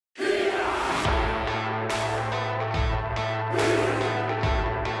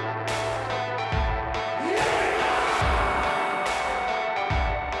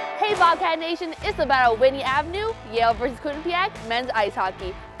Bobcat Nation? It's about Whitney Avenue, Yale versus Quinnipiac men's ice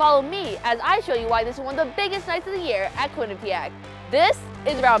hockey. Follow me as I show you why this is one of the biggest nights of the year at Quinnipiac. This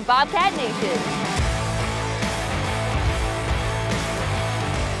is around Bobcat Nation.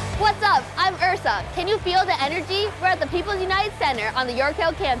 What's up? I'm Irsa. Can you feel the energy? We're at the People's United Center on the Yale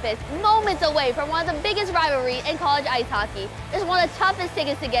campus, moments away from one of the biggest rivalries in college ice hockey. It's one of the toughest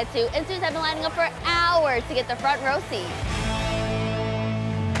tickets to get to, and students have been lining up for hours to get the front row seat.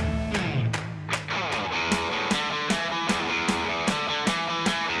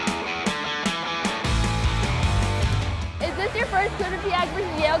 Is this your first Quinnipiac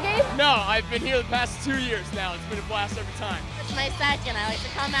versus Yale game? No, I've been here the past 2 years now. It's been a blast every time. It's my second. I like to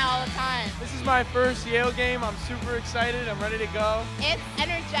come out all the time. This is my first Yale game. I'm super excited. I'm ready to go. It's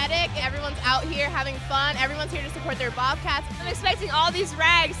energetic. Everyone's out here having fun. Everyone's here to support their Bobcats. I'm expecting all these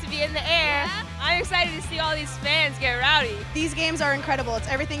rags to be in the air. Yeah. I'm excited to see all these fans get rowdy. These games are incredible. It's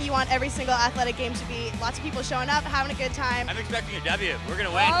everything you want every single athletic game to be. Lots of people showing up, having a good time. I'm expecting a W. We're going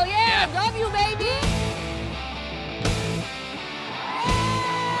to win. Oh yeah, W baby!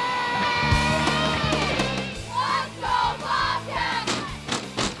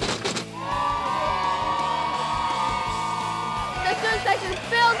 The student section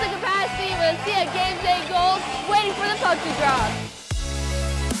fills to capacity with a sea of game-day goals waiting for the puck to drop.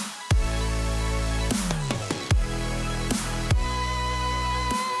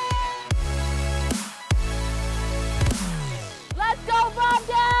 Let's go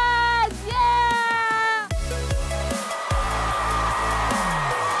Bobcats! Yeah!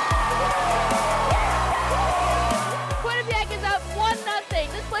 Quinnipiac is up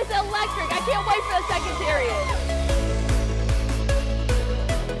 1-0. This place is electric. I can't wait for the second period.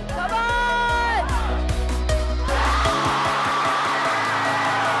 Come on!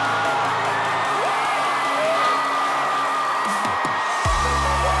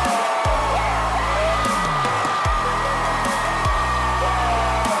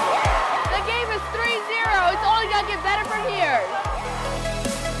 The game is 3-0. It's only gonna get better from here.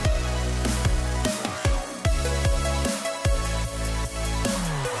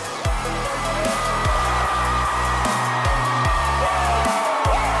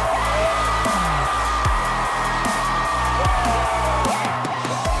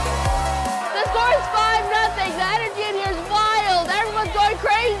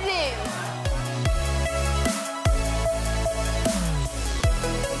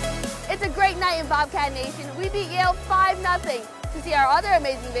 It's a great night in Bobcat Nation. We beat Yale 5-0. To see our other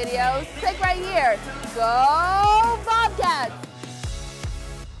amazing videos, click right here. Go Bobcats!